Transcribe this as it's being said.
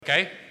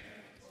Okay?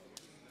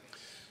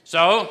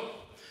 So,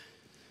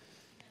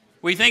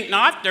 we think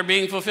not. They're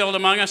being fulfilled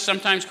among us,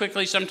 sometimes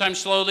quickly, sometimes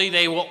slowly.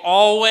 They will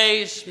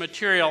always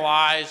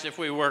materialize if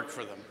we work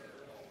for them.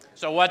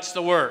 So what's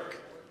the work?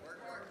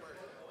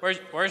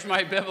 Where's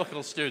my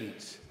biblical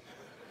students?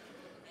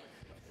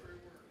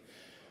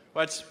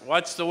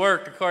 What's the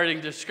work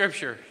according to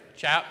Scripture,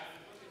 chap?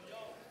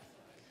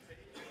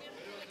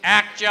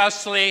 Act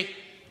justly,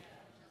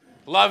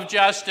 love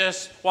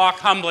justice, walk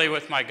humbly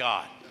with my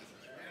God.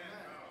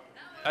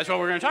 That's what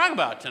we're going to talk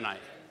about tonight.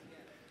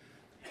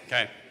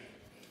 Okay.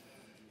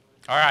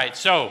 All right,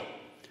 so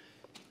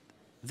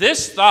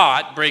this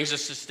thought brings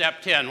us to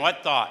step 10.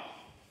 What thought?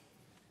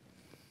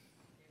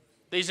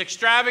 These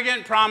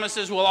extravagant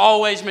promises will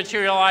always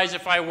materialize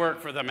if I work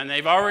for them. And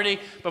they've already,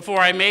 before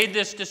I made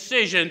this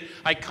decision,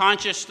 I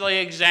consciously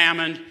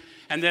examined.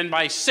 And then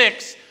by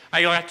 6,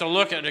 I had to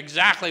look at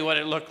exactly what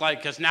it looked like,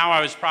 because now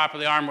I was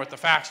properly armed with the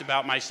facts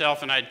about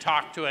myself, and I'd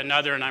talked to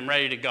another, and I'm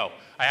ready to go.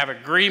 I have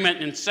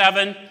agreement in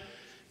 7,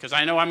 because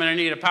I know I'm going to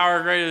need a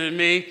power greater than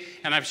me,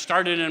 and I've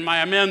started in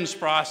my amends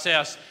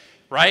process,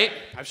 right?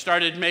 I've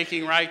started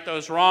making right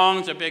those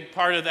wrongs. A big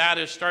part of that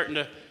is starting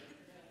to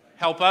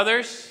help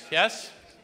others, yes?